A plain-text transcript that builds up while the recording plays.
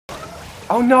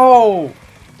Oh no!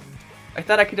 I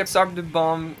thought I could absorb the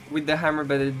bomb with the hammer,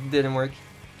 but it didn't work.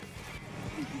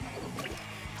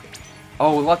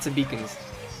 Oh, lots of beacons.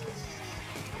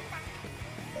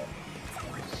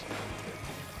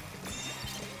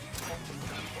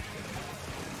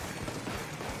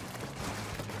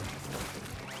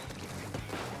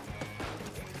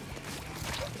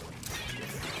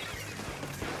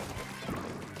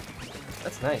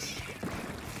 That's nice.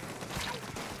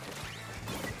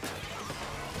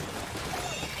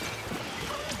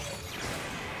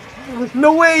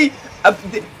 No way!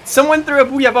 Someone threw a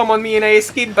booyah bomb on me and I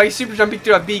escaped by super jumping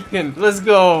through a beacon. Let's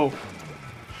go!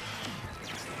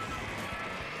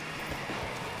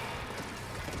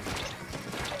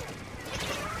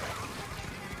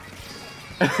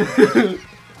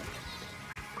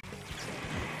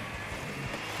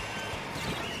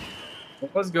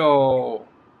 Let's go!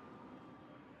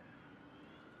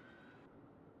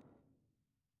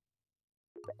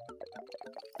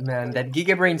 Man, that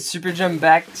Giga Brain super jump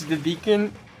back to the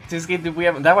beacon to escape the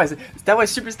booyah bomb. That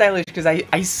was super stylish because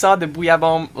I saw the booyah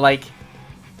bomb like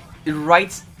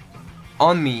right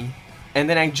on me, and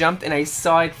then I jumped and I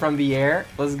saw it from the air.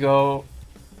 Let's go.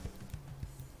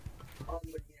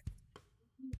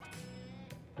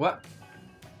 What?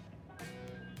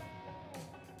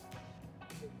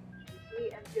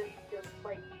 And just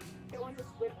like go into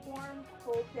split form,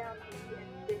 hold down E, and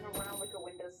spin around like a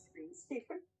Windows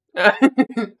screensaver.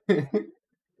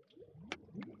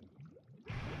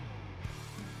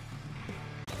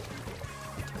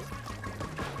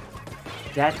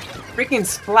 That freaking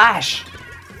splash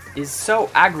is so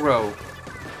aggro.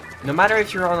 No matter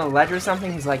if you're on a ledge or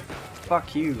something, he's like,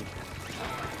 fuck you.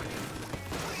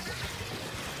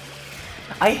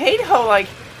 I hate how, like,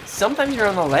 sometimes you're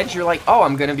on a ledge, you're like, oh,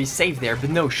 I'm gonna be safe there. But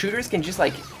no, shooters can just,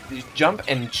 like, jump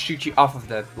and shoot you off of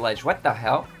the ledge. What the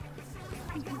hell?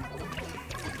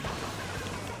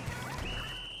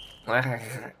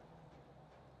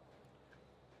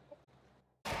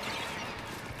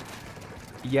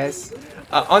 Yes,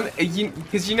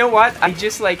 because you know what? I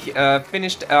just like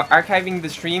finished archiving the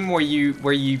stream where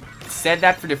you said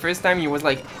that for the first time. You were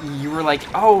like,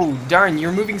 oh darn,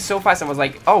 you're moving so fast. I was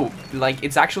like, oh, like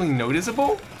it's actually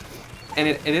noticeable, and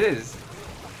it is.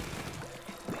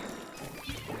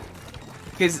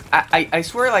 Because I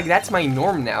swear, like that's my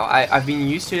norm now. I've been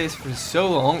used to this for so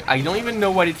long. I don't even know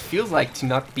what it feels like to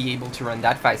not be able to run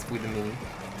that fast with a mini.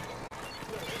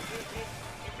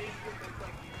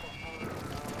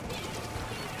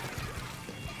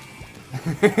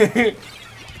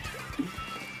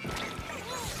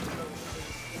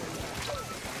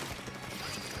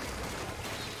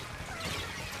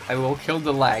 I will kill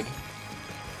the lag.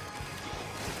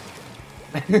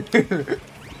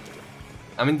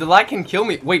 I mean, the lag can kill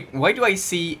me. Wait, why do I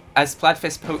see a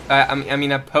Splatfest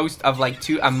a post of like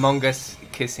two Among Us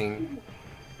kissing?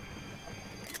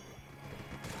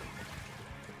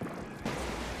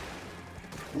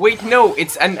 Wait, no,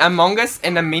 it's an Among Us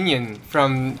and a minion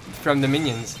from the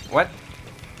Minions. What?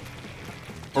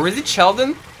 Or is it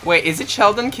Sheldon? Wait, is it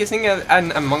Sheldon kissing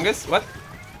an Among Us? What?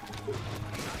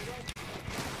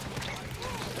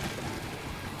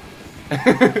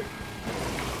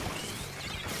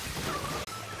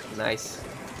 Nice.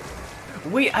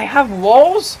 Wait, I have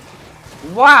walls?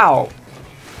 Wow.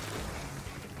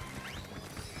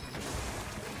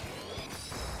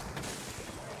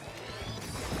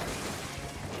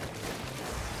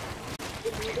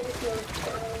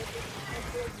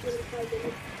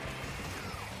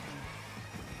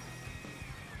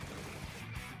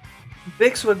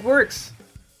 Big Swig works.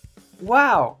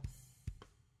 Wow.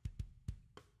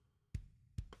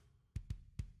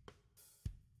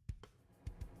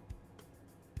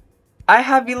 I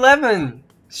have 11.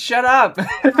 Shut up.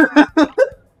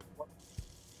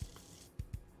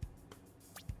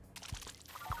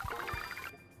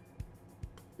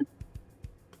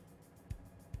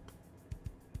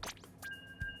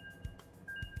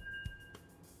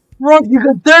 Bro, you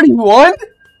got 31?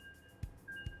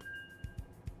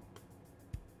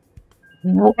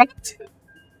 What?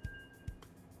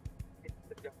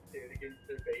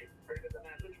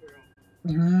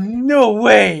 No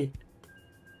way.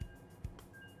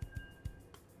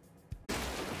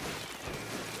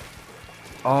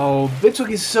 Oh, Big Swig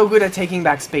is so good at taking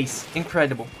back space.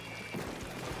 Incredible.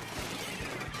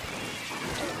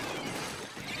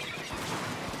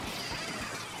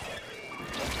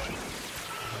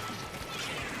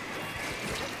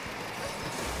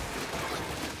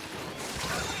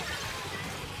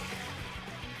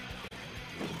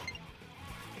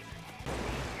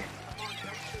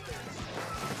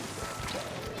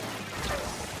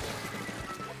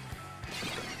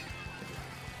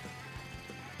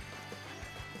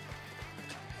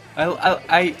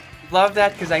 I love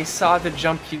that because I saw the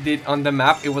jump you did on the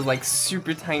map. It was like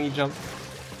super tiny jump,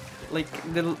 like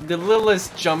the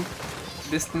littlest jump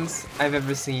distance I've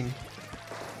ever seen.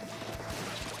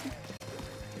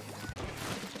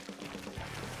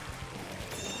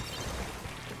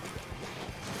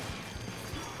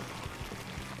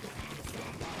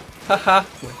 Haha,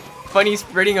 funny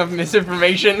spreading of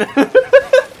misinformation.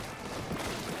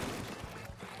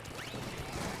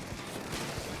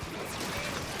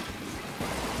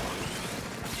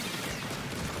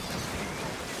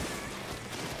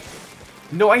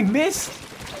 No, I missed!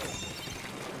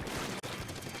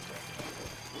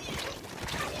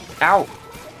 Ow!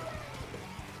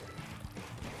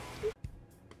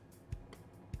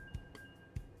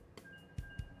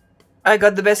 I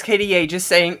got the best KDA, just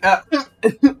saying.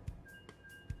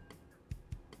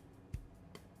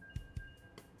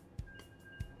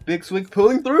 Big Swig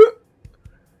pulling through?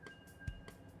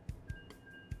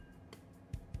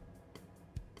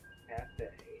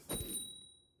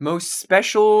 Most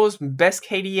specials, best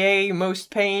KDA,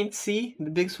 most paint. See, the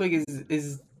Big Swig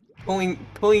is pulling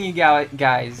you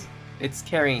guys. It's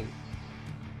carrying.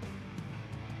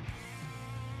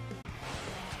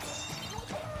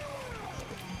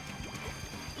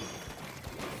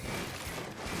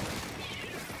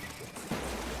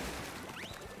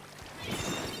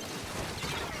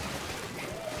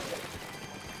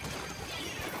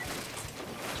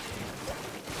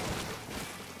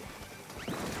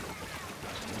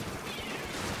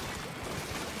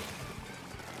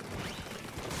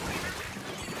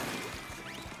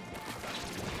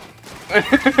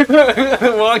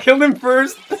 Well, I killed him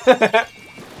first.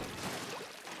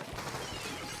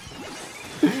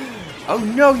 Oh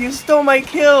no, you stole my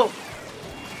kill.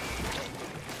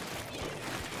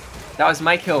 That was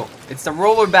my kill. It's the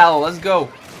roller battle. Let's go.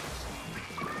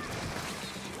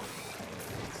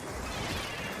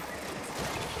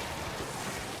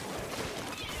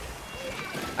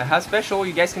 I have special.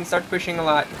 You guys can start pushing a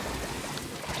lot.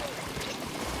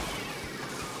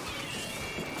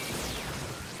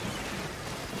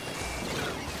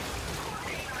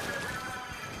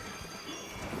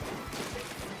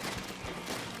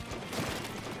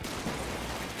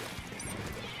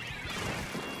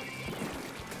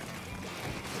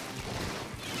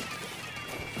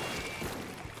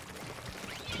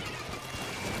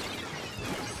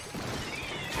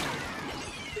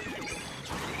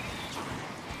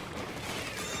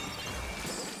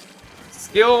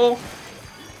 Skill.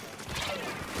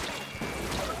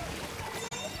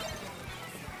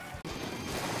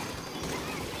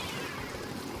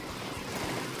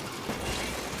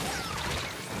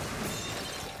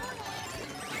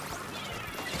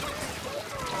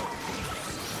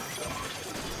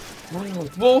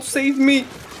 Whoa, save me!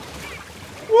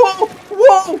 Whoa!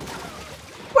 Whoa!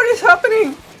 What is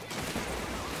happening?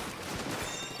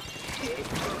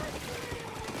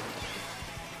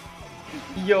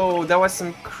 Yo, that was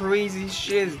some crazy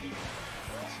shit.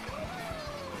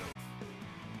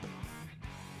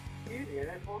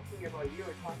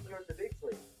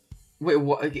 Wait,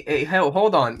 what? Okay,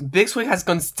 hold on. Big Swig has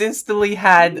consistently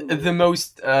had the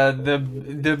most,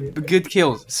 the good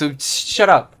kills. So shut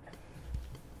up.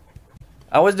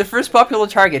 I was the first popular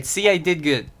target. See, I did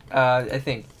good. I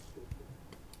think.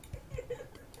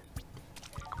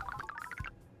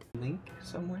 Link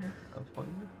somewhere.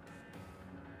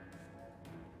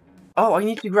 Oh, I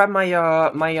need to grab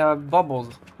my my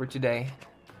bubbles for today.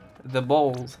 The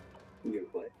bowls.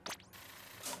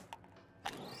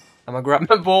 I'm gonna grab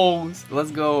my bowls.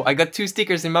 Let's go. I got 2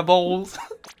 stickers in my bowls.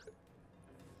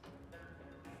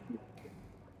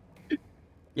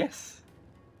 Yes.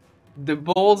 The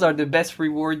bowls are the best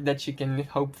reward that you can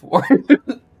hope for.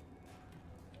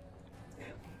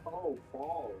 Oh,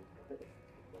 balls.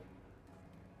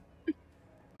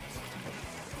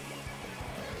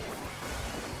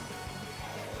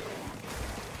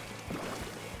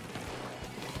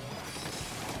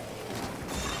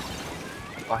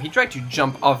 Oh, he tried to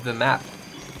jump off the map.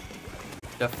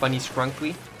 The funny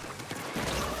scrunkly.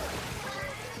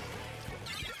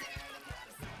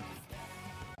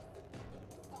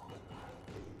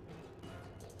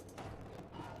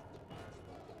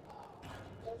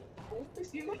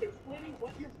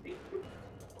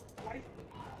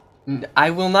 I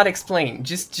will not explain.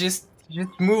 Just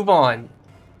move on.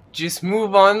 Just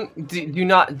move on. Do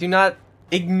not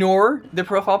ignore the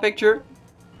profile picture.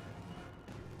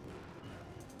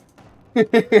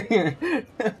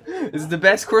 It's the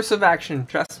best course of action,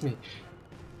 trust me.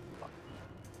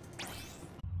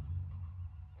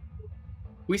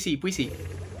 We see.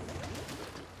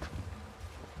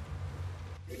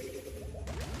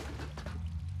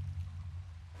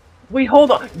 Wait,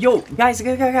 hold on. Yo, guys,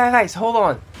 hold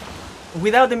on.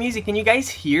 Without the music, can you guys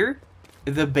hear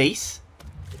the bass?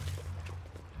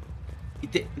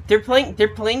 They're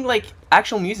playing like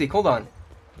actual music. Hold on.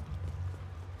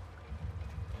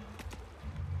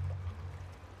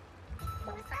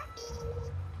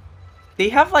 They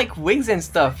have like wigs and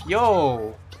stuff.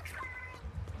 Yo.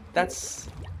 That's...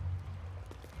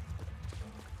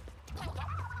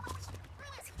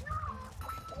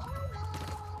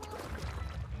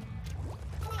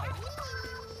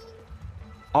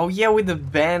 Oh yeah, with the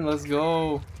band, let's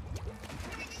go.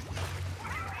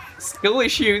 Skill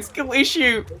issue, skill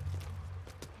issue.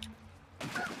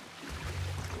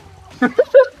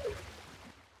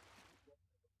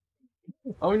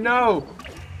 Oh no.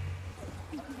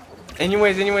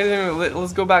 Anyways,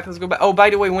 let's go back. Oh, by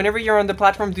the way, whenever you're on the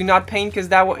platform, do not paint, because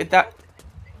that